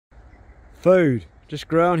Food just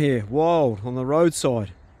grown here, wild, on the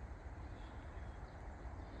roadside.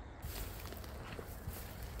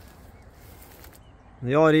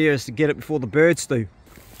 The idea is to get it before the birds do.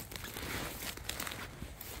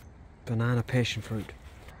 Banana passion fruit.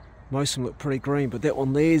 Most of them look pretty green, but that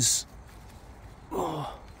one there's...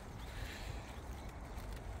 Oh,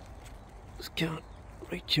 just can't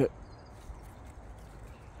reach it.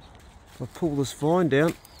 If I pull this vine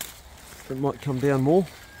down, it might come down more.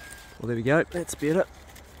 Well, there we go, that's better.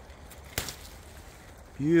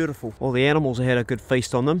 Beautiful. All the animals have had a good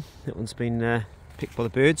feast on them. That one's been picked by the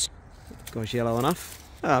birds. That guy's yellow enough.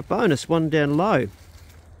 Ah, bonus, one down low.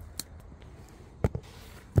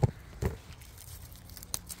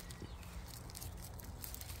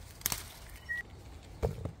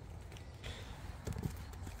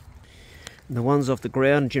 And the ones off the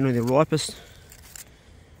ground, generally the ripest.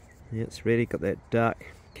 Yeah, it's ready, got that dark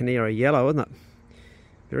canary yellow, isn't it?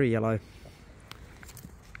 Very yellow.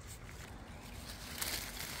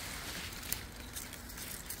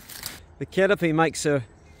 The canopy makes a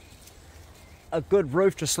good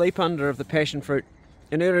roof to sleep under of the passion fruit.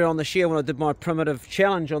 And earlier on this year when I did my primitive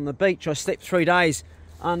challenge on the beach, I slept 3 days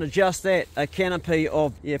under just that, a canopy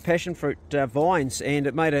of passion fruit vines, and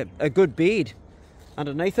it made a good bed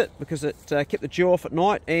underneath it because it kept the dew off at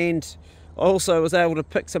night, and I also was able to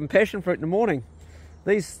pick some passion fruit in the morning.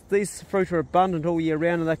 These fruit are abundant all year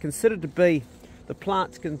round, and they're considered to be, the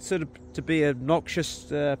plant's considered to be a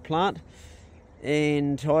noxious plant,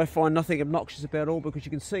 and I find nothing obnoxious about it all because you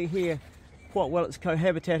can see here quite well it's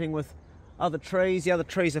cohabitating with other trees. The other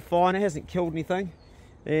trees are fine, it hasn't killed anything,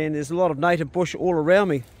 and there's a lot of native bush all around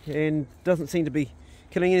me and doesn't seem to be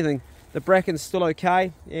killing anything. The bracken's still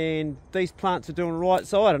okay, and these plants are doing right,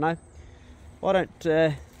 so I don't know. I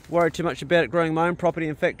don't worry too much about it growing my own property.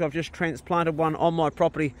 In fact, I've just transplanted one on my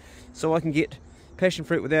property so I can get passion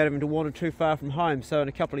fruit without having to wander too far from home. So in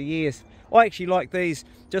a couple of years, I actually like these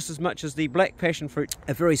just as much as the black passion fruit.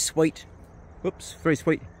 A very sweet, whoops, very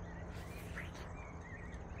sweet.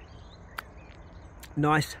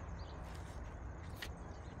 Nice,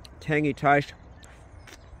 tangy taste,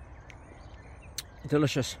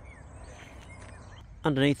 delicious.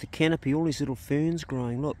 Underneath the canopy, all these little ferns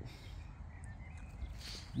growing, look.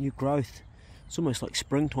 New growth. It's almost like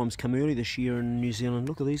springtime's come early this year in New Zealand.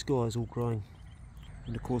 Look at these guys all growing.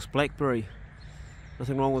 And of course blackberry.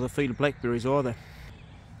 Nothing wrong with a field of blackberries either.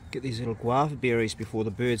 Get these little guava berries before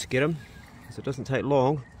the birds get them, because it doesn't take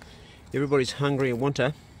long. Everybody's hungry in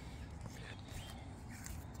winter.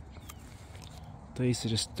 These are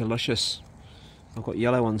just delicious. I've got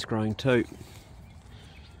yellow ones growing too.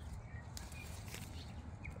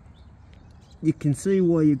 You can see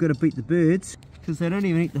why you've got to beat the birds, because they don't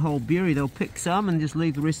even eat the whole berry. They'll pick some and just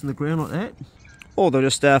leave the rest on the ground like that. Or they'll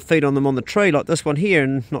just feed on them on the tree like this one here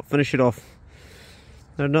and not finish it off.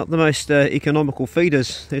 They're not the most economical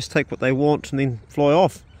feeders. They just take what they want and then fly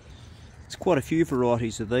off. There's quite a few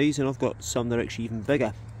varieties of these, and I've got some that are actually even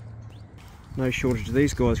bigger. No shortage of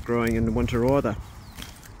these guys growing in the winter either.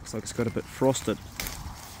 Looks like it's got a bit frosted.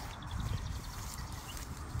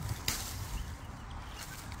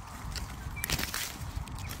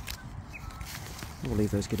 We'll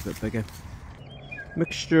leave those get a bit bigger.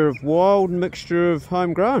 Mixture of wild, mixture of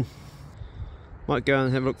homegrown. Might go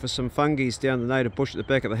and have a look for some fungies down the native bush at the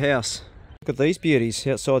back of the house. Look at these beauties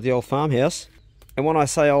outside the old farmhouse. And when I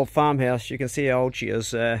say old farmhouse, you can see how old she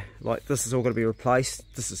is. Like, this is all going to be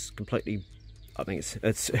replaced. This is completely, I think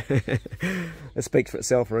it's it speaks for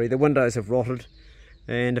itself really. The windows have rotted,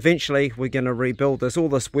 and eventually we're going to rebuild this. All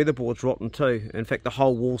this weatherboard's rotten too. In fact, the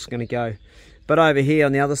whole wall's going to go. But over here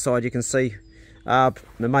on the other side, you can see the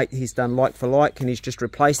mate, he's done like for like, and he's just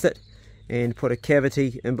replaced it and put a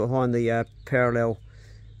cavity in behind the parallel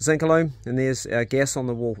zinc loom, and there's our gas on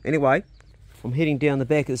the wall. Anyway, I'm heading down the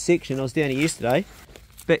back of the section. I was down here yesterday,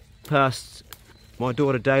 back past my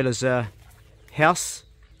daughter Dayla's house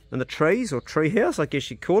in the trees, or tree house I guess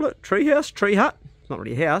you'd call it. Tree house, tree hut, not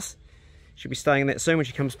really a house. She'll be staying in that soon when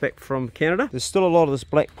she comes back from Canada. There's still a lot of this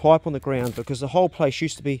black pipe on the ground because the whole place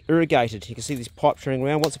used to be irrigated. You can see these pipes running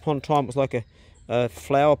around. Once upon a time it was like a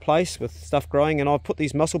flower place with stuff growing, and I've put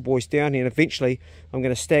these mussel boys down here, and eventually I'm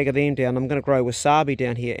going to stagger them down. I'm going to grow wasabi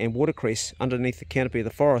down here and watercress underneath the canopy of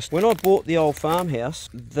the forest. When I bought the old farmhouse,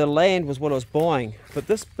 the land was what I was buying, but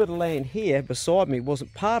this bit of land here beside me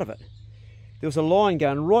wasn't part of it. There was a line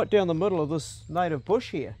going right down the middle of this native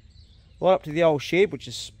bush here, right up to the old shed, which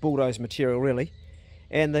is bulldoze material really,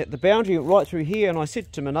 and the boundary went right through here. And I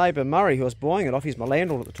said to my neighbour Murray, who I was buying it off, he's my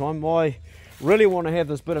landlord at the time, I really want to have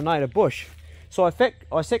this bit of native bush. So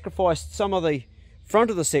I sacrificed some of the front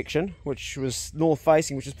of the section, which was north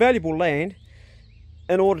facing, which is valuable land,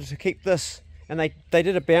 in order to keep this, and they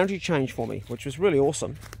did a boundary change for me, which was really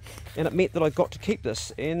awesome, and it meant that I got to keep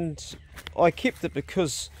this, and I kept it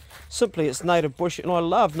because simply it's native bush, and I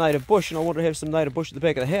love native bush, and I wanted to have some native bush at the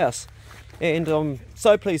back of the house, and I'm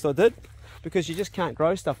so pleased I did, because you just can't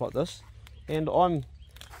grow stuff like this. And I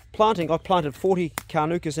planted 40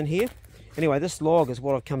 carnukas in here. Anyway, this log is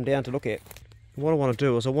what I've come down to look at. What I want to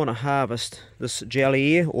do is I want to harvest this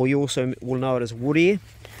jelly ear, or you also will know it as wood ear,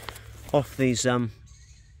 off these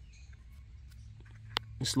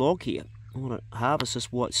this log here. I want to harvest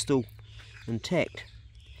this while it's still intact.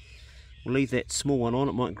 We'll leave that small one on,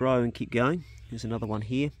 it might grow and keep going. There's another one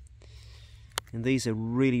here, and these are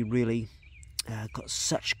really got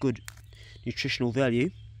such good nutritional value.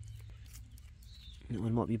 That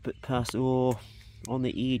one might be a bit past, or on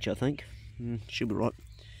the edge, I think. Should be right.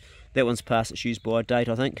 That one's past its use by date,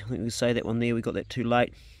 I think. I think we can say that one there, we got that too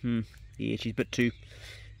late. Yeah, she's a bit too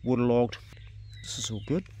waterlogged. This is all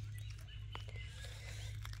good.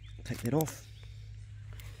 Take that off.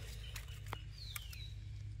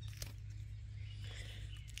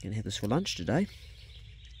 Gonna have this for lunch today.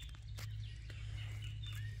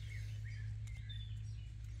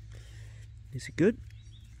 Is it good?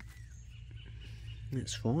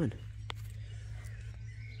 That's fine.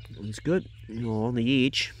 That one's good. Oh, on the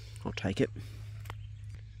edge, I'll take it.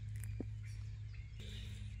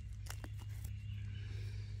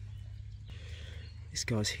 These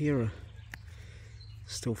guys here are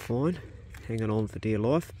still fine, hanging on for dear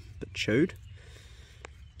life, but chewed.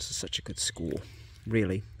 This is such a good score,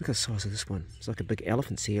 really. Look at the size of this one. It's like a big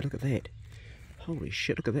elephant's ear. Look at that. Holy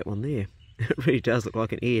shit, look at that one there. It really does look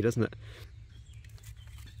like an ear, doesn't it?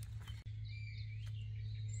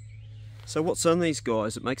 So what's in these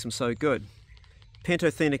guys that makes them so good?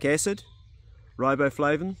 Pantothenic acid,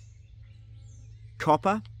 riboflavin,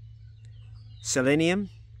 copper, selenium,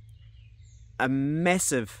 a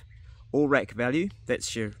massive ORAC value,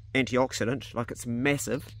 that's your antioxidant, like it's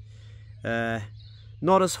massive.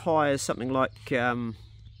 Not as high as something like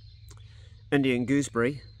Indian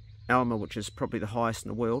gooseberry, Alma, which is probably the highest in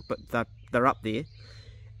the world, but they're up there.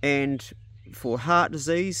 And for heart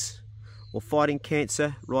disease or fighting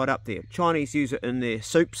cancer, right up there. Chinese use it in their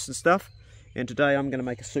soups and stuff, and today I'm going to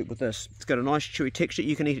make a soup with this. It's got a nice chewy texture.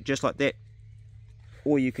 You can eat it just like that,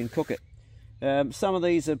 or you can cook it. Some of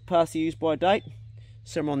these are past the use by date,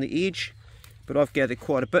 some are on the edge, but I've gathered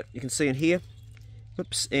quite a bit. You can see in here.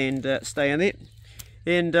 Oops, and stay in there.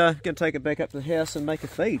 And I'm going to take it back up to the house and make a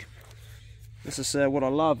feed. This is what I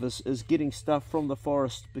love, is getting stuff from the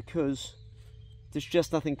forest, because there's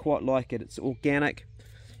just nothing quite like it. It's organic,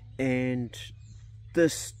 and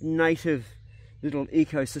this native little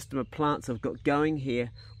ecosystem of plants I've got going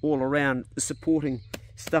here all around is supporting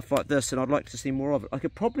stuff like this, and I'd like to see more of it. I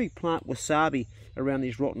could probably plant wasabi around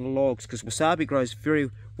these rotten logs, because wasabi grows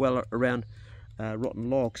very well around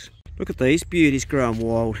rotten logs. Look at these beauties growing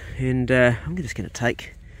wild, and I'm just going to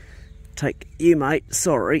take you, mate,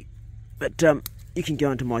 sorry, but you can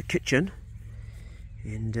go into my kitchen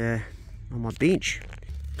and on my bench.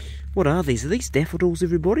 What are these? Are these daffodils,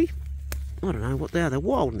 everybody? I don't know what they are. They're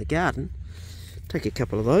wild in the garden. Take a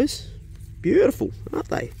couple of those. Beautiful, aren't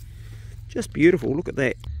they? Just beautiful. Look at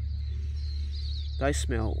that. They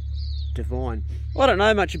smell divine. I don't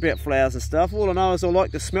know much about flowers and stuff. All I know is I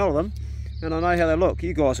like the smell of them, and I know how they look.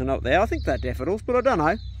 You guys will know what they are. I think they're daffodils, but I don't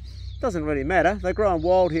know. Doesn't really matter. They're growing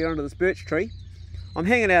wild here under this birch tree. I'm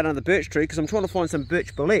hanging out under the birch tree because I'm trying to find some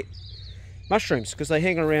birch bolete mushrooms, because they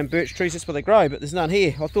hang around birch trees. That's where they grow, but there's none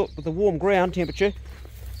here. I thought with the warm ground temperature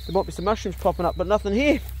there might be some mushrooms popping up, but nothing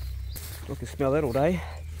here. I can smell that all day.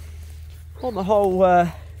 On the whole,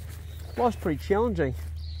 life's pretty challenging,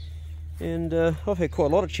 and I've had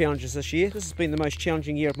quite a lot of challenges this year. This has been the most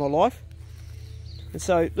challenging year of my life, and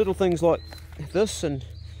so little things like this and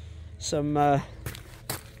some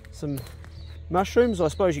mushrooms, I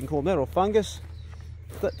suppose you can call them that, or fungus,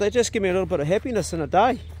 they just give me a little bit of happiness in a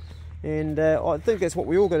day. And I think that's what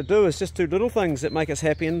we all got to do, is just do little things that make us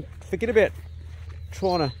happy, and forget about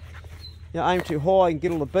trying to aim too high and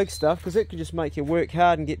get all the big stuff, because that could just make you work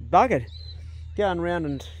hard and get buggered going around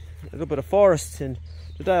and a little bit of forest. And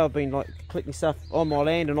today I've been like collecting stuff on my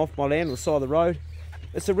land and off my land on the side of the road.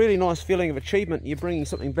 It's a really nice feeling of achievement. You're bringing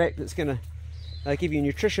something back that's going to give you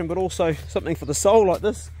nutrition, but also something for the soul, like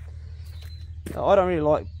this. I don't really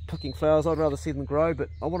like picking flowers, I'd rather see them grow, but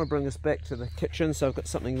I want to bring this back to the kitchen, so I've got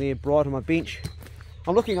something there bright on my bench.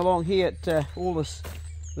 I'm looking along here at all this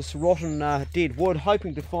rotten dead wood,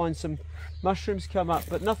 hoping to find some mushrooms come up,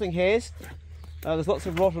 but nothing has. There's lots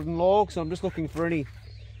of rotten logs, so I'm just looking for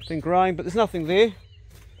anything growing, but there's nothing there.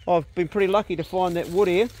 I've been pretty lucky to find that wood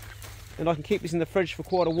here, and I can keep this in the fridge for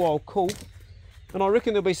quite a while cool. And I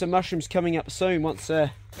reckon there'll be some mushrooms coming up soon once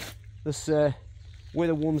this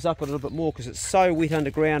weather warms up a little bit more, because it's so wet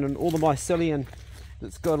underground, and all the mycelium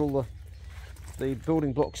that's got all the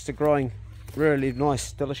building blocks to growing really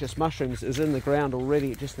nice delicious mushrooms is in the ground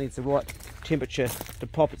already. It just needs the right temperature to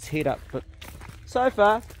pop its head up. But so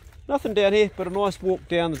far nothing down here but a nice walk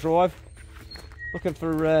down the drive, looking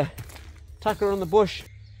for tucker in the bush.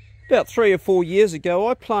 About 3 or 4 years ago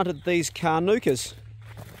I planted these carnukas.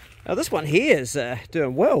 Now this one here is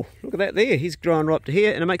doing well. Look at that there, he's growing right up to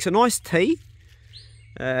here, and it makes a nice tea.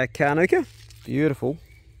 Carnuka, beautiful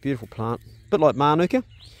plant, a bit like manuka.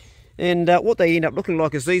 And what they end up looking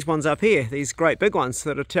like is these ones up here, these great big ones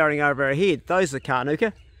that are towering over our head. Those are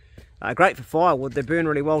carnuka. Great for firewood, they burn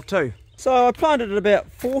really well too. So I planted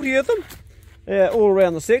about 40 of them all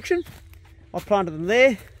around the section. I planted them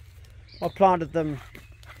there, I planted them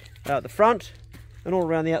at the front and all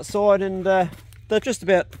around the outside, and they're just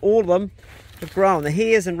about all of them have grown. The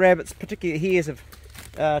hares and rabbits, particularly hares,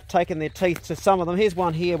 have taken their teeth to some of them. Here's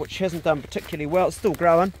one here which hasn't done particularly well, it's still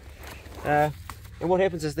growing. And what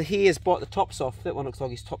happens is the hares bite the tops off. That one looks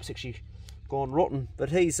like his top's actually gone rotten,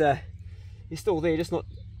 but he's still there, just not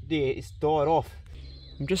there, it's died off.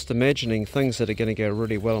 I'm just imagining things that are going to go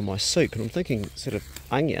really well in my soup, and I'm thinking sort of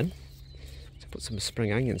onion. So put some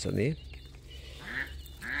spring onions in there.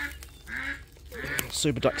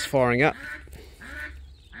 Super duck's firing up.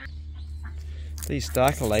 These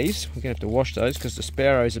darker leaves, we're going to have to wash those because the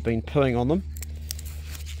sparrows have been pooing on them.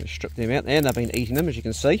 Going to strip them out, and they've been eating them, as you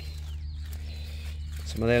can see. Put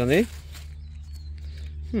some of that in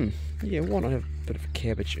there. Yeah, why not have a bit of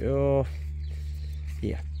cabbage? Oh,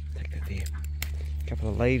 yeah, take that there. A couple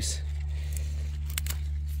of leaves.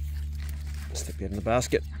 Stick that in the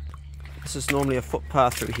basket. This is normally a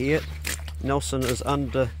footpath through here. Nelson is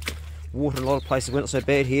under water in a lot of places, went not so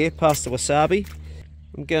bad here, past the wasabi.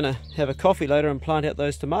 I'm going to have a coffee later and plant out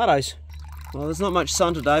those tomatoes. Well, there's not much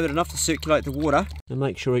sun today, but enough to circulate the water and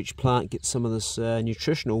make sure each plant gets some of this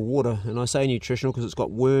nutritional water. And I say nutritional because it's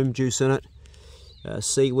got worm juice in it,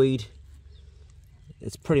 seaweed.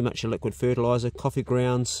 It's pretty much a liquid fertilizer, coffee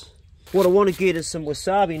grounds. What I want to get is some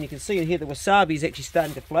wasabi, and you can see in here the wasabi is actually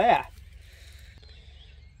starting to flower.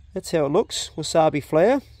 That's how it looks, wasabi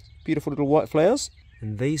flower, beautiful little white flowers.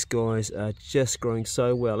 And these guys are just growing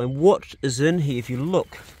so well. And what is in here, if you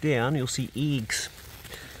look down, you'll see eggs.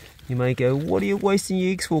 You may go, what are you wasting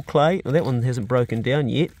your eggs for, Clay? Well, that one hasn't broken down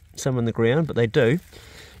yet. Some in the ground, but they do.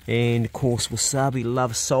 And of course, wasabi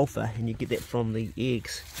loves sulphur, and you get that from the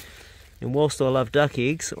eggs. And whilst I love duck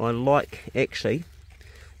eggs, I like actually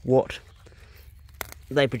what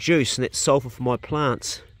they produce, and that's sulphur for my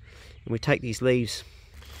plants. And we take these leaves.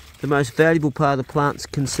 The most valuable part of the plant's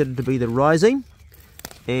considered to be the rhizome.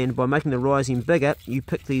 And by making the rhizome bigger, you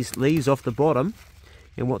pick these leaves off the bottom,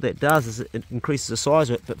 and what that does is it increases the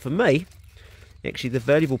size of it. But for me, actually the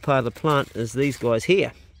valuable part of the plant is these guys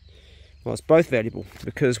here. Well, it's both valuable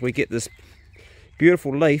because we get this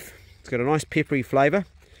beautiful leaf. It's got a nice peppery flavour, a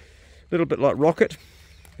little bit like rocket, a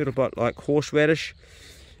little bit like horseradish,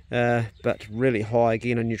 but really high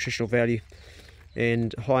again in nutritional value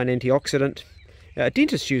and high in antioxidant.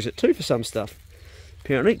 Dentists use it too for some stuff.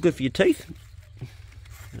 Apparently good for your teeth.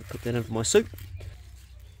 I'll put that in for my soup.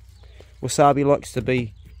 Wasabi likes to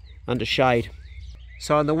be under shade.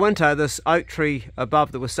 So in the winter, this oak tree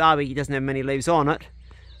above the wasabi doesn't have many leaves on it,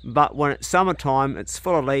 but when it's summertime it's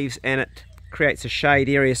full of leaves and it creates a shade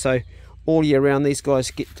area, so all year round these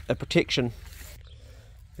guys get a protection.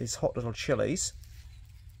 These hot little chilies,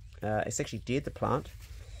 it's actually dead, the plant,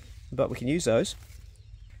 but we can use those.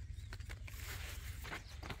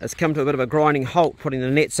 It's come to a bit of a grinding halt putting the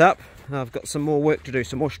nets up. I've got some more work to do,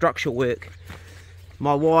 some more structural work.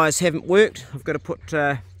 My wires haven't worked. I've got to put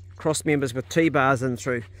cross members with T-bars in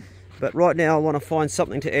through. But right now I want to find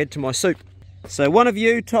something to add to my soup. So one of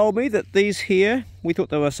you told me that these here, we thought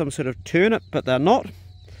they were some sort of turnip, but they're not.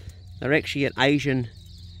 They're actually an Asian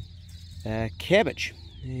cabbage.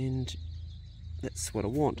 And that's what I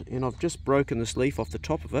want. And I've just broken this leaf off the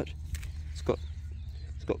top of it. It's got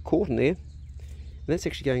caught in there. And that's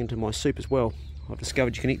actually going into my soup as well. I've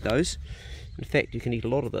discovered you can eat those. In fact, you can eat a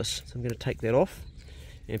lot of this. So I'm going to take that off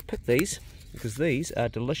and pick these, because these are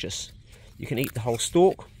delicious. You can eat the whole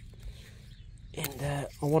stalk. And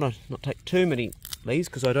I want to not take too many leaves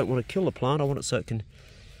because I don't want to kill the plant. I want it so it can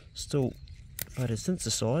still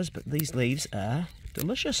photosynthesize, but these leaves are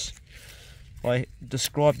delicious. I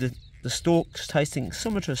described the stalks tasting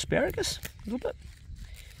similar to asparagus a little bit.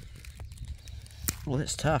 Oh,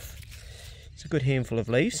 that's tough. It's a good handful of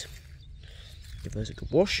leaves. Give those a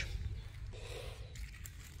good wash.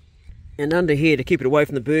 And under here, to keep it away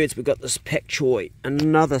from the birds, we've got this pak choi,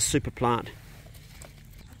 another super plant.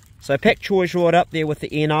 So pak choi's right up there with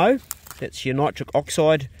the NO. That's your nitric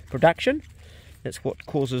oxide production. That's what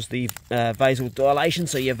causes the vasodilation,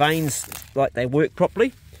 so your veins, like, they work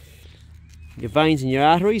properly. Your veins and your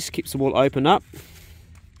arteries keeps them all open up.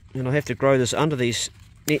 And I have to grow this under these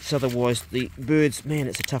nets, otherwise the birds, man,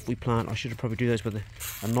 it's a tough wee plant. I should have probably do those with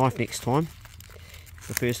a knife next time.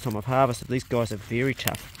 The first time I've harvested, these guys are very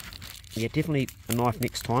tough. Yeah, definitely a knife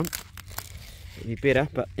next time. It'll be better,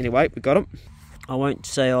 but anyway, we got them. I won't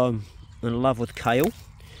say I'm in love with kale.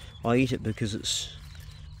 I eat it because it's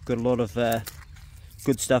got a lot of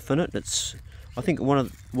good stuff in it. It's, I think, one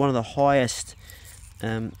of the highest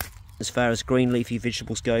as far as green leafy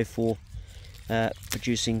vegetables go for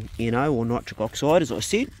producing NO or nitric oxide, as I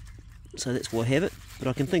said. So that's why I have it. But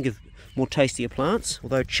I can think of more tastier plants,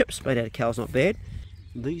 although chips made out of kale is not bad.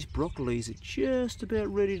 These broccolis are just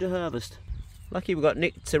about ready to harvest. Lucky we've got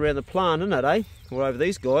nets around the plant, isn't it, eh? Or over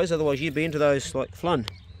these guys, otherwise you'd be into those like flun.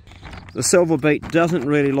 The silver beet doesn't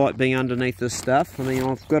really like being underneath this stuff. I mean,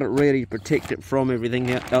 I've got it ready to protect it from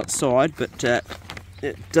everything outside, but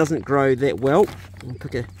it doesn't grow that well. I'll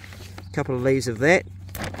pick a couple of leaves of that.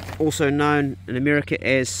 Also known in America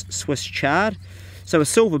as Swiss chard. So a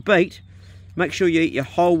silver beet, make sure you eat your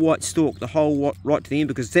whole white stalk, the whole right to the end,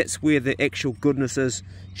 because that's where the actual goodness is,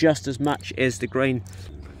 just as much as the green.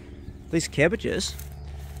 These cabbages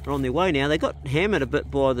are on their way now. They got hammered a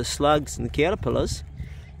bit by the slugs and the caterpillars,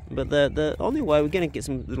 but they're on their way. We're going to get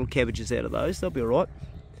some little cabbages out of those. They'll be alright.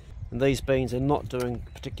 And these beans are not doing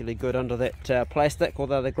particularly good under that plastic,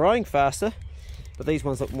 although they're growing faster. But these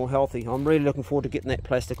ones look more healthy. I'm really looking forward to getting that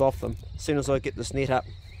plastic off them as soon as I get this net up.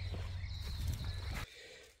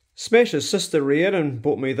 Smash's sister reared and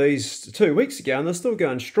bought me these 2 weeks ago, and they're still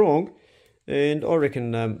going strong. And I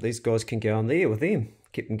reckon these guys can go on there with them.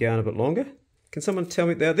 Keep them going a bit longer. Can someone tell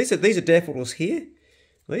me that these are daffodils here?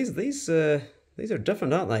 These are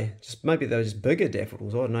different, aren't they? Just maybe they're just bigger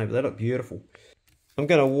daffodils. I don't know, but they look beautiful. I'm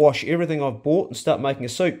going to wash everything I've bought and start making a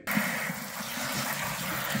soup.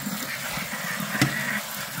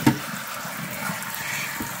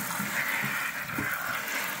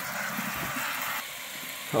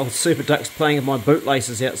 Old Super Duck's playing with my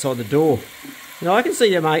bootlaces outside the door. You know, I can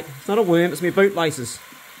see you, mate. It's not a worm, it's my bootlaces.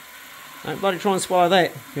 Don't bloody try and swallow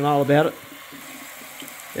that. You know all about it.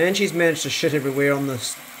 And she's managed to shit everywhere on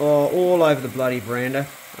this, all over the bloody veranda.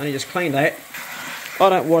 Only just cleaned that. I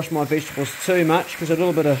don't wash my vegetables too much because a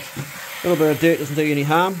little bit of dirt doesn't do you any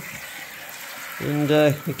harm. And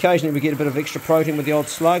occasionally we get a bit of extra protein with the old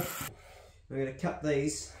slug. I'm going to cut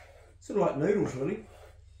these sort of like noodles, really.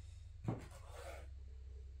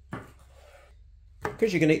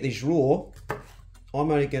 Because you can eat these raw,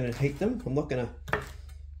 I'm only going to heat them. I'm not going to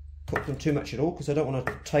cook them too much at all because I don't want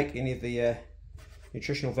to take any of the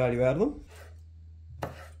nutritional value out of them.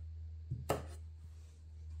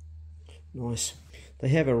 Nice. They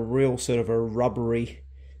have a real sort of a rubbery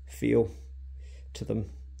feel to them.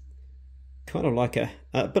 Kind of like a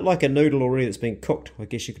bit like a noodle already that's been cooked, I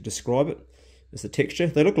guess you could describe it as the texture.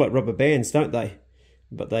 They look like rubber bands, don't they?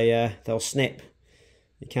 But they'll snap.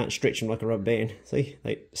 You can't stretch them like a rubber band. See?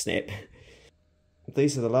 They snap.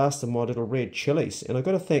 These are the last of my little red chilies. And I've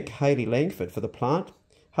got to thank Hayley Langford for the plant.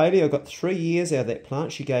 Hayley, I got 3 years out of that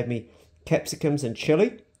plant. She gave me capsicums and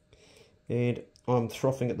chili. And I'm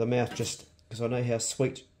frothing at the mouth just because I know how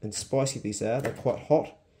sweet and spicy these are. They're quite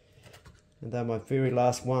hot. And they're my very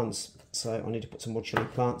last ones. So I need to put some more chili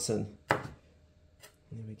plants in. There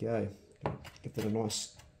we go. Give that a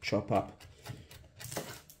nice chop up.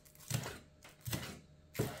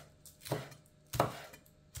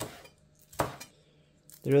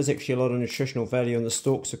 There is actually a lot of nutritional value in the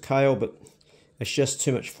stalks of kale, but it's just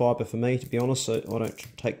too much fibre for me, to be honest, so I don't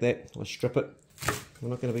take that. I strip it.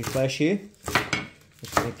 I'm not going to be flash here.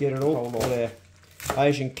 Just going to get it all our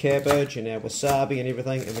Asian cabbage and our wasabi and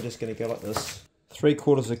everything, and we're just going to go like this.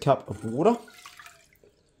 3/4 cup of water.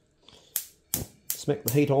 Smack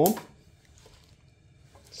the heat on.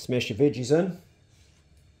 Smash your veggies in.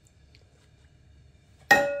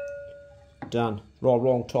 Done. Roll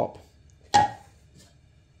on top.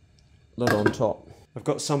 Lid on top. I've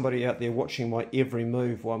got somebody out there watching my every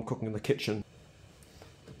move while I'm cooking in the kitchen.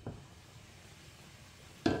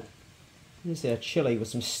 Here's our chilli with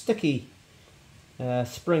some sticky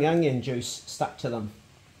spring onion juice stuck to them.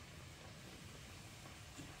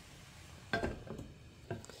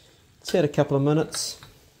 It's had a couple of minutes.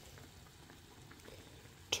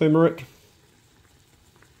 Turmeric.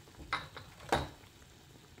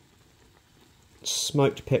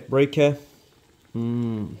 Smoked paprika.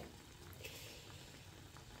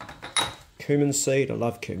 Cumin seed. I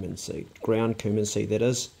love cumin seed. Ground cumin seed, that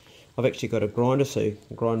is. I've actually got a grinder so I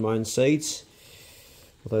can grind my own seeds.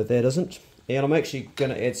 although that isn't. And I'm actually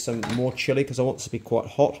going to add some more chilli because I want this to be quite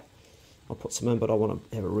hot. I'll put some in, but I want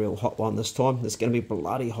to have a real hot one this time. It's going to be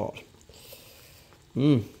bloody hot.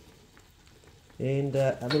 And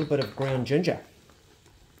a little bit of ground ginger.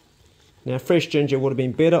 Now fresh ginger would have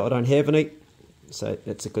been better, I don't have any, so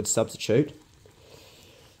that's a good substitute.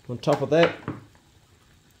 On top of that,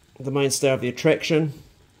 the mainstay of the attraction,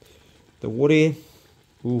 the wood air.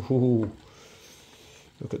 Ooh,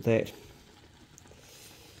 look at that.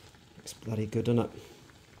 Looks bloody good, isn't it?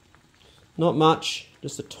 Not much,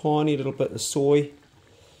 just a tiny little bit of soy,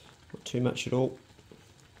 not too much at all.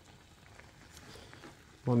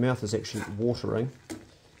 My mouth is actually watering.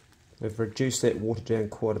 We've reduced that water down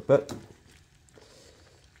quite a bit.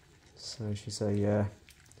 So she's a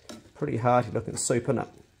pretty hearty looking soup, isn't it?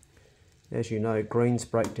 As you know, greens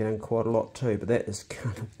break down quite a lot too, but that is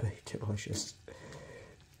going to be delicious.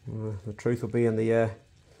 The truth will be in the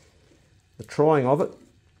trying of it.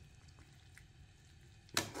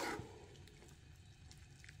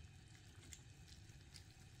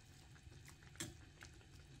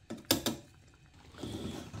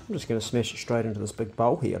 I'm just going to smash it straight into this big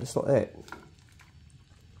bowl here, just like that.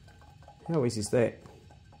 How easy is that?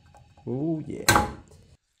 Oh yeah.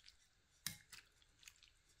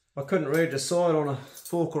 I couldn't really decide on a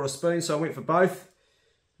fork or a spoon, so I went for both.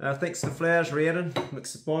 Thanks to the flowers, Rhiannon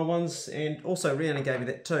mixed my ones, and also Rhiannon gave me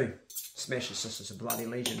that too. Smash is just a bloody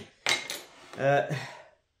legion. Oh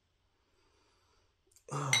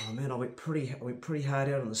man, I went pretty hard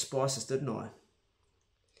out on the spices, didn't I?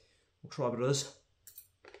 We'll try what it is.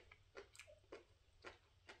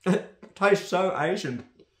 It tastes so Asian.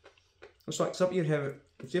 It's like something you'd have.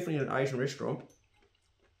 It's definitely in an Asian restaurant.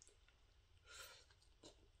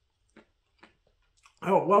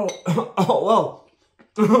 Oh well, oh well.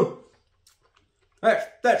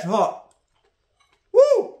 that's hot.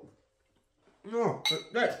 Woo! Oh,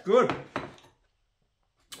 that's good.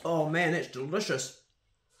 Oh man, that's delicious.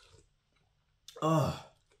 Oh,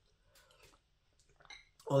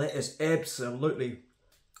 that is absolutely.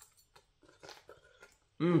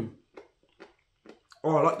 Oh,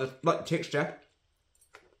 I like the texture.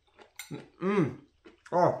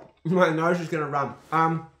 Oh, my nose is gonna run.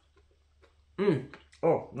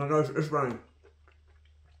 Oh, my nose is running.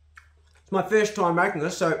 It's my first time making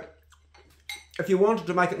this, so if you wanted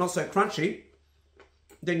to make it not so crunchy,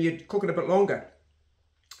 then you'd cook it a bit longer,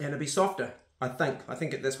 and it'd be softer. I think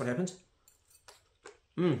that's what happens.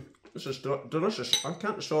 This is delicious. I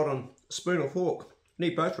can't decide on spoon or fork.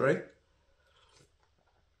 Need both, really.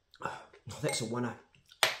 Oh, that's a winner.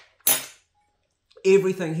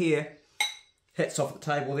 Everything here, hats off the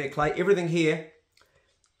table there, Clay. Everything here,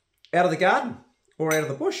 out of the garden or out of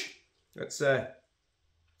the bush. It's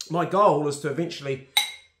my goal is to eventually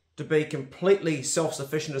to be completely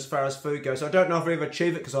self-sufficient as far as food goes. I don't know if I ever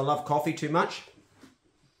achieve it because I love coffee too much,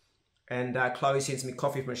 and Chloe sends me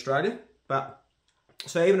coffee from Australia. But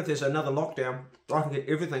so even if there's another lockdown, I can get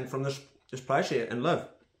everything from this place here and live.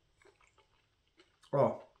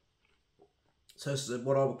 Oh. So this is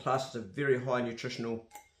what I would class as a very high nutritional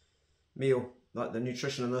meal. Like the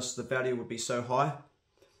nutrition in this, the value would be so high.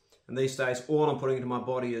 And these days, all I'm putting into my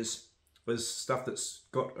body is stuff that's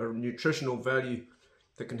got a nutritional value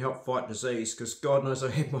that can help fight disease. Because God knows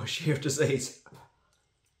I've had my share of disease.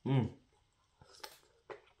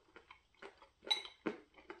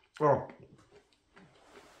 Oh.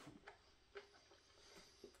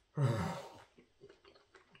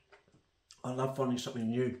 I love finding something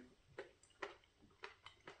new.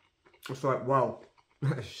 It's like, wow,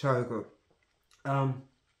 that's so good. I'm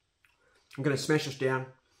going to smash this down,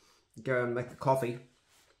 go and make the coffee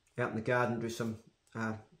out in the garden, do some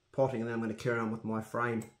potting, and then I'm going to carry on with my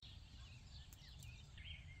frame.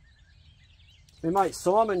 My mate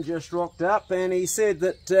Simon just rocked up and he said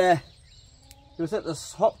that he was at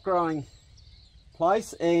this hop growing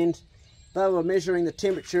place and they were measuring the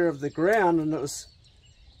temperature of the ground and it was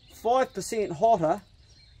 5% hotter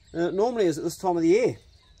than it normally is at this time of the year.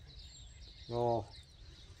 Oh,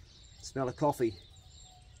 smell of coffee.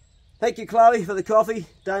 Thank you, Chloe, for the coffee.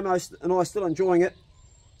 Damo and I are still enjoying it.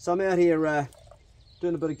 So I'm out here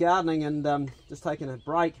doing a bit of gardening and just taking a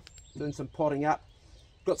break, doing some potting up.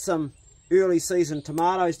 Got some early season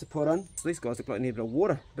tomatoes to put in. These guys look like they need a bit of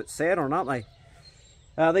water. A bit sad on, aren't they?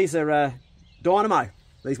 These are Dynamo,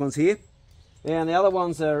 these ones here. And the other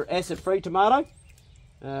ones are acid-free tomato.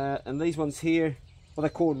 And these ones here, well, they're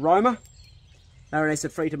called Roma. They're an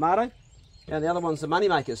acid-free tomato. And the other ones are money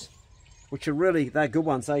makers, which are really, they're good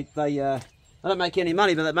ones. They don't make any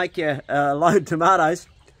money, but they make you load tomatoes.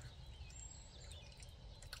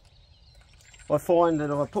 I find that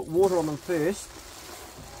if I put water on them first,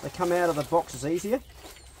 they come out of the boxes easier.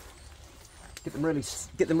 get them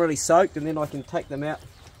really soaked, and then I can take them out.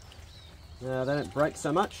 They don't break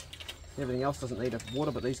so much. Everything else doesn't need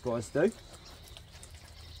water, but these guys do.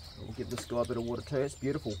 I'll give this guy a bit of water too. It's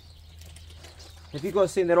beautiful. Have you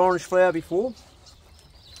guys seen that orange flower before?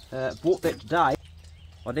 Bought that today.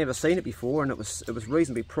 I'd never seen it before, and it was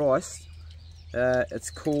reasonably priced.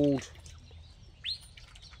 It's called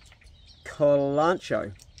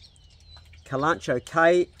Kalanchoe. Kalanchoe,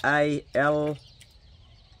 K-A-L-A-N-C-H-O-E.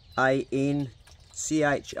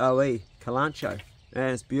 Kalanchoe.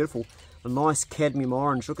 And it's beautiful. A nice cadmium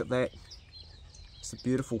orange. Look at that. It's a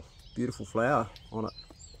beautiful, beautiful flower on it.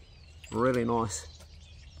 Really nice.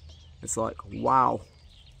 It's like, wow.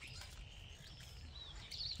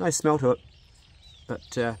 No smell to it, but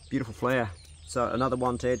beautiful flower. So another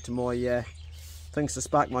one to add to my things to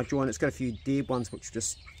spark my joy. It's got a few dead ones which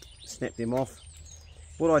just snap them off.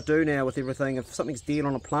 What I do now with everything, if something's dead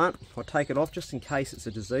on a plant, I take it off just in case it's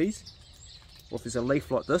a disease, or if there's a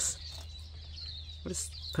leaf like this, I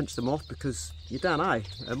just pinch them off, because you don't know,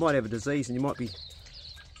 it might have a disease and you might be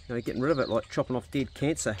getting rid of it, like chopping off dead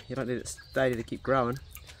cancer. You don't need it stay there to keep growing.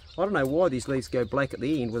 I don't know why these leaves go black at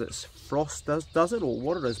the end, whether it's frost does it or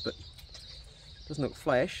what it is, but it doesn't look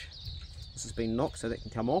flash. This has been knocked so that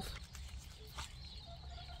can come off.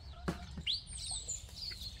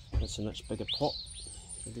 That's a much bigger pot.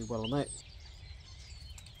 We'll do well on that.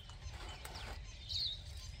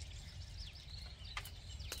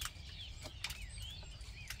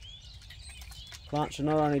 Plants should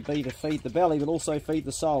not only be to feed the belly, but also feed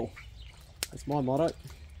the soul. That's my motto.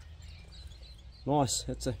 Nice.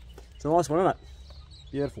 It's a nice one, isn't it?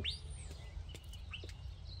 Beautiful.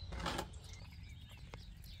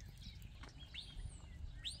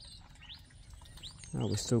 Oh,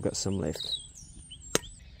 we've still got some left.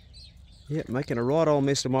 Yep, making a right old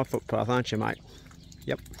mess of my footpath, aren't you, mate?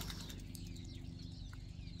 Yep.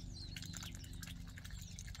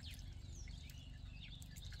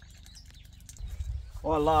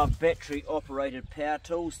 I love battery operated power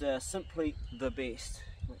tools. They're simply the best.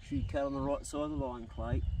 Make sure you cut on the right side of the line,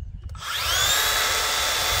 Clay.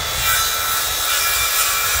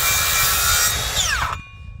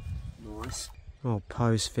 Nice. Oh,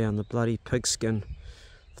 Poe's found the bloody pigskin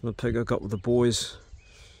from the pig I got with the boys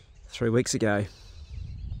 3 weeks ago.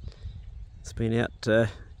 It's been out and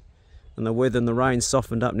the weather and the rain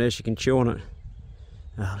softened up, now she can chew on it.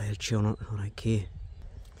 Oh, let her chew on it, I don't care.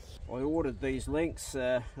 I ordered these lengths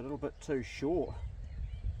a little bit too short.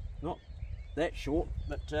 Not that short,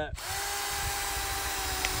 but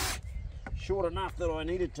short enough that I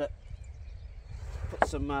needed to put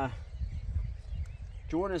some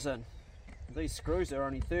joiners in. These screws are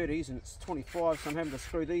only 30s and it's 25, so I'm having to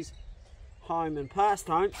screw these home and past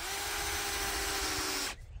home.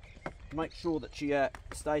 Make sure that she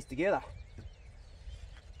stays together.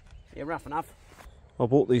 Yeah, rough enough. I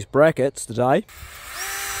bought these brackets today.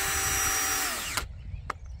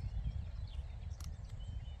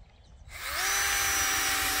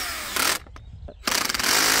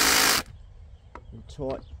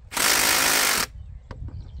 Tight.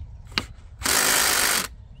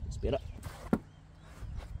 It's better.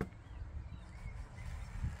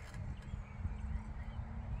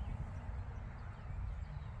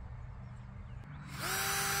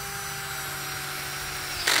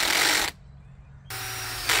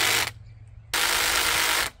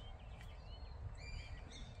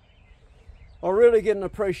 I really get an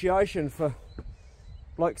appreciation for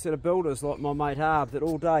blokes that are builders like my mate Harb, that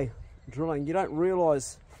all day drilling, you don't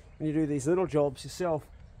realise when you do these little jobs yourself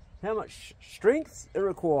how much strength it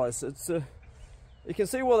requires. It's you can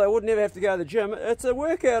see why they would never have to go to the gym. It's a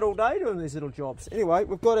workout all day doing these little jobs. Anyway,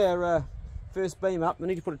 we've got our first beam up. We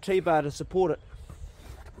need to put a T-bar to support it.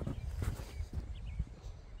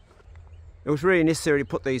 It was really necessary to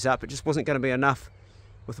put these up. It just wasn't going to be enough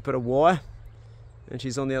with a bit of wire, and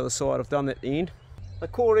she's on the other side. I've done that end. They're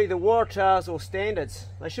called either Waratahs or standards.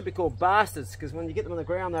 They should be called bastards, because when you get them on the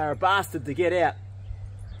ground, they're a bastard to get out.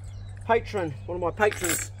 Patron, one of my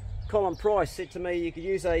patrons, Colin Price, said to me you could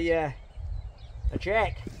use a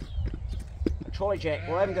jack, a trolley jack.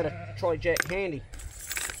 Well, I haven't got a trolley jack handy.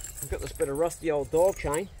 I've got this bit of rusty old dog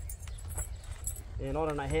chain, and I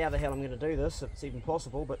don't know how the hell I'm going to do this, if it's even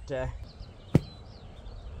possible, but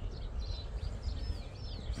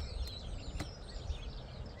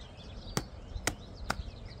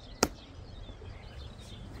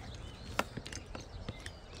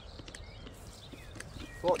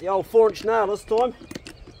got the old 4-inch nail this time.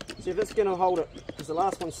 See if it's going to hold it, because the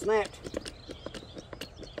last one snapped.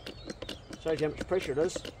 Shows you how much pressure it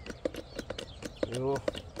is. Oh.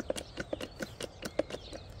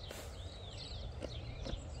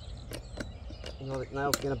 The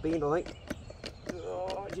nail's going to bend, I think.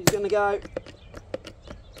 she's going to go.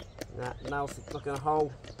 Nah, nail's not going to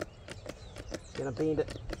hold. Going to bend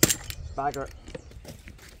it. Bugger it.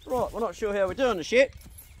 Right, we're not sure how we're doing this yet.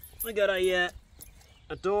 We got a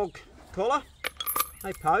dog collar.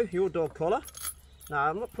 Hey Po, your dog collar. No,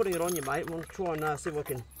 I'm not putting it on you, mate. I'm going to try and see if I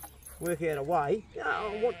can work out a way.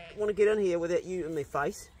 I want to get in here without you in my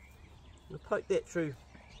face. I'm going to poke that through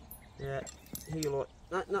here like.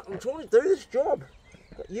 No, I'm trying to do this job.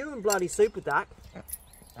 Got you and bloody Super Duck.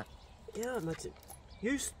 Yeah, mate.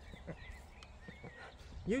 You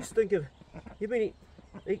stink of. You've been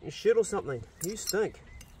eating shit or something. You stink.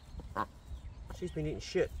 She's been eating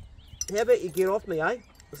shit. How about you get off me, eh?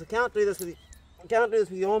 Because I can't do this with you. I can't do this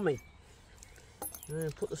with you on me.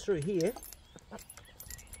 And put this through here.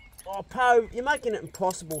 Oh, Po, you're making it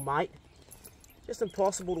impossible, mate. Just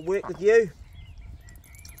impossible to work with you.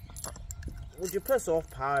 Would you piss off,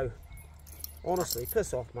 Po? Honestly,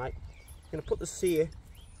 piss off, mate. I'm going to put this here.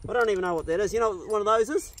 I don't even know what that is. You know what one of those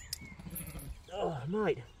is? Oh,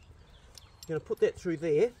 mate. I'm going to put that through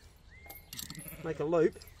there. Make a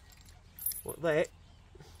loop. Like that.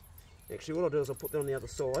 Actually, what I'll do is I'll put that on the other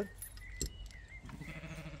side.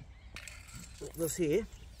 Put this here.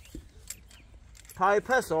 Po,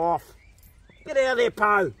 piss off. Get out of there,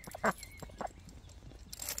 Po.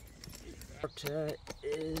 What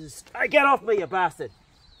is... Hey, get off me, you bastard.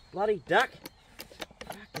 Bloody duck.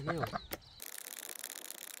 Fucking hell.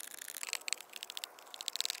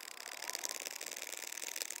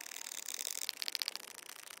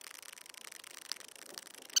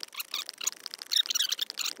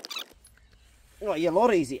 Oh, yeah, a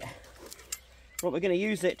lot easier. Right, we're going to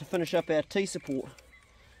use that to finish up our T-support.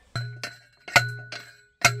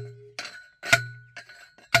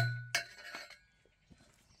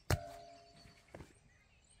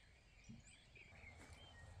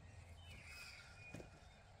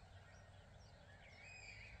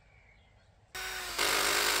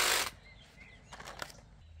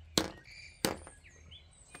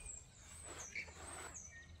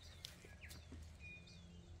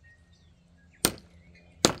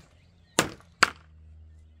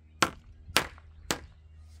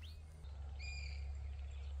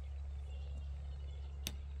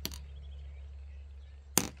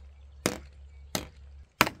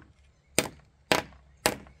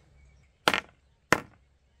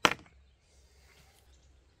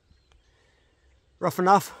 Rough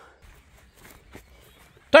enough.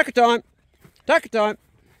 Take your time. Take your time.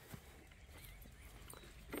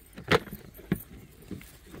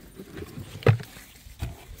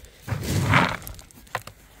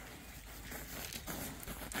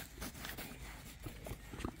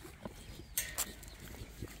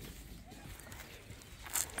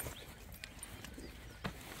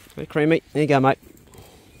 Very creamy. There you go, mate.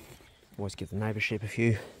 Always give the neighbour sheep a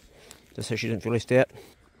few, just so she didn't feel left out.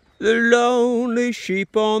 The lonely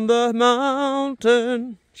sheep on the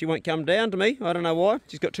mountain. She won't come down to me. I don't know why.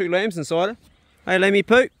 She's got 2 lambs inside her. Hey, lammy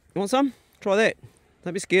poo. You want some? Try that.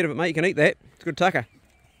 Don't be scared of it, mate. You can eat that. It's a good tucker.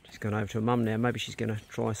 She's gone over to her mum now. Maybe she's going to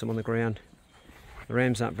try some on the ground. The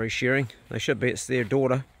rams aren't very sharing. They should be. It's their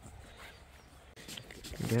daughter.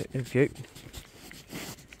 There you go. Cute.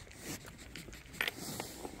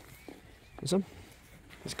 Want some?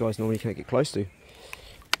 This guy's normally can't get close to.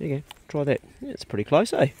 There you go. Try that. Yeah, it's pretty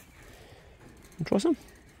close, eh? Try some.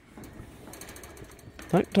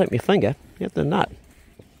 Don't take my finger. You have the nut.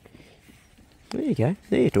 There you go.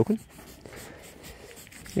 There you're talking.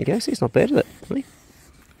 There you go. See, it's not bad, is it? Really?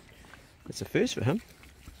 That's a first for him.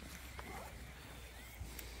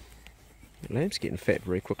 The lamb's getting fat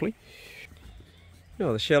very quickly.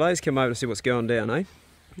 Oh, the chalets come over to see what's going down, eh?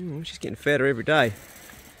 Oh, she's getting fatter every day.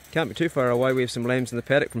 Can't be too far away. We have some lambs in the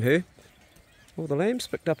paddock from her. Well, the lamb's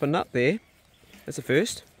picked up a nut there. That's the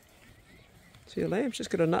first. See, the lamb's just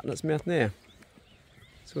got a nut in its mouth now.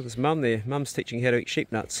 It's with his mum there. Mum's teaching how to eat sheep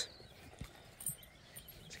nuts.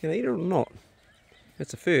 Is he going to eat it or not?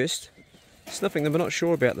 That's the first. Sniffing them, but not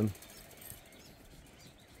sure about them.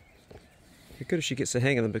 It'd be good if she gets the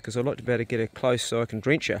hang of them, because I'd like to be able to get her close so I can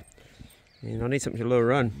drench her. And I need something to lure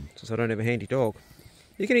her in, since I don't have a handy dog.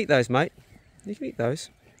 You can eat those, mate. You can eat those.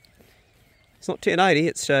 It's not 1080,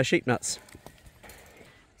 it's sheep nuts.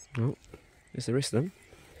 Oh, there's the rest of them.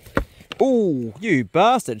 Oh, you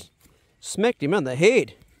bastard! Smacked him in the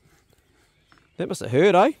head. That must have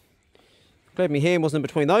hurt, eh? Glad my hand wasn't in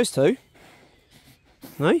between those two.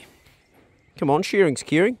 No? Come on, shearing's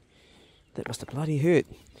caring. That must have bloody hurt.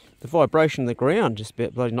 The vibration of the ground just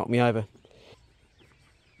about bloody knocked me over.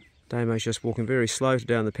 Damo's just walking very slow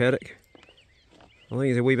down the paddock. I think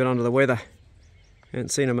he's a wee bit under the weather.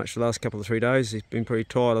 Haven't seen him much the last couple of 3 days. He's been pretty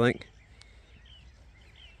tired, I think.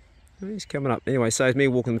 He's coming up. Anyway, saves me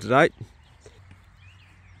walking them to date.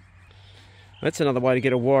 That's another way to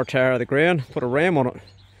get a waratah out of the ground. Put a ram on it.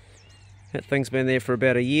 That thing's been there for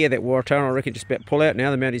about a year, that waratah, and I reckon just about pull out now,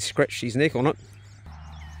 the amount he's scratched his neck on it.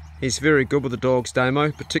 He's very good with the dogs,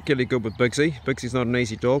 Damo, particularly good with Bigsy. Bigsy's not an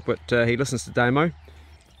easy dog, but he listens to Damo.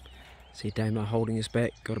 See Damo holding his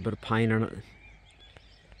back, got a bit of pain in it.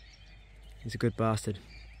 He's a good bastard.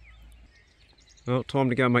 Well, time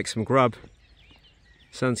to go make some grub.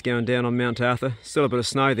 Sun's going down on Mount Arthur. Still a bit of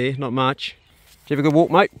snow there, not much. Did you have a good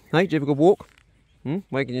walk, mate? Hey, did you have a good walk?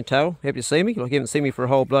 Wagging your tail, happy to see me? Like you haven't seen me for a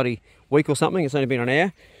whole bloody week or something. It's only been an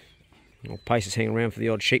hour. Well, Pace is hanging around for the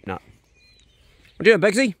odd sheep nut. What you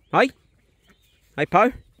doing, Bigsy? Hey? Hey, Po?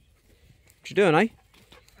 What you doing, eh?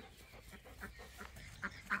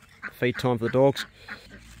 Feed time for the dogs.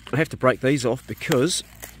 I have to break these off because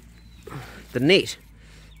the net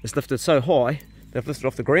is lifted so high, they've lifted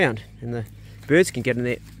off the ground and the birds can get in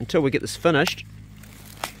there. Until we get this finished,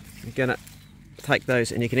 I'm going to take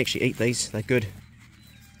those, and you can actually eat these, they're good.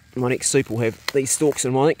 My next soup will have these stalks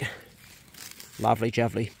in, I think. Lovely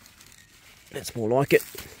jubbly. That's more like it.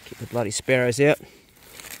 Keep the bloody sparrows out.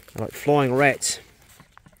 They're like flying rats.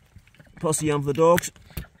 Posse yum for the dogs.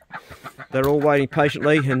 They're all waiting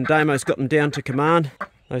patiently, and Damo's got them down to command.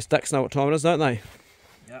 Those ducks know what time it is, don't they?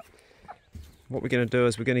 Yep. What we're going to do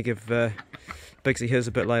is we're going to give Bigsy his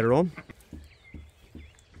a bit later on.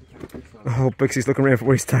 Oh, Bigsy's looking around for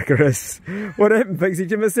where his tucker is. What happened, Bigsy?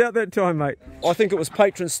 Did you miss out that time, mate? I think it was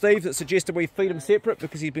patron Steve that suggested we feed him separate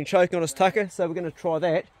because he's been choking on his tucker, so we're going to try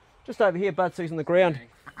that. Just over here, Bud, so he's on the ground.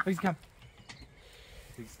 Please come.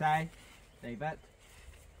 Please stay. Stay, Bud.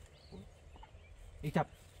 Eat up.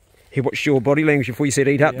 He watched your body language before you said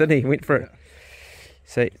eat up, didn't he? He went for it.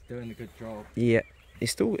 So, he's doing a good job. Yeah.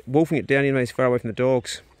 He's still wolfing it down, even though he's far away from the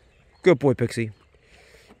dogs. Good boy, Bigsy.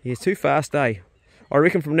 He's too fast, eh? I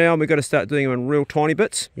reckon from now on we've got to start doing them in real tiny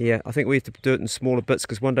bits. Yeah, I think we have to do it in smaller bits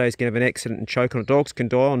because one day he's going to have an accident and choke on it. Dogs can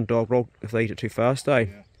die on dog roll if they eat it too fast, eh?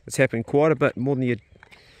 Yeah. It's happened quite a bit, more than you'd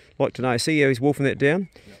like to know. See how he's wolfing that down?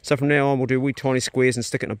 Yeah. So from now on we'll do wee tiny squares and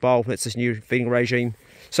stick it in a bowl. That's this new feeding regime.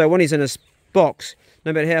 So when he's in his box,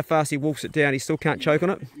 no matter how fast he wolfs it down, he still can't choke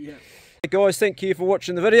on it. Yeah. Hey guys, thank you for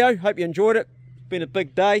watching the video. Hope you enjoyed it. It's been a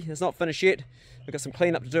big day. It's not finished yet. We've got some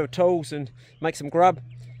clean up to do with tools and make some grub.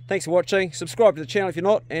 Thanks for watching. Subscribe to the channel if you're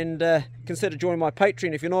not, and consider joining my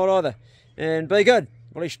Patreon if you're not either. And be good.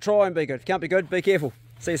 Well, at least try and be good. If you can't be good, be careful.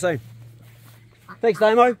 See you soon. Thanks,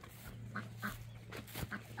 Damo.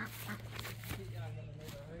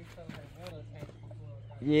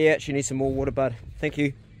 Yeah, she needs some more water, bud. Thank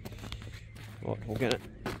you. Right, we're going to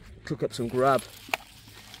cook up some grub.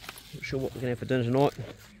 Not sure what we're going to have for dinner tonight.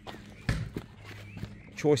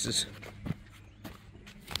 Choices.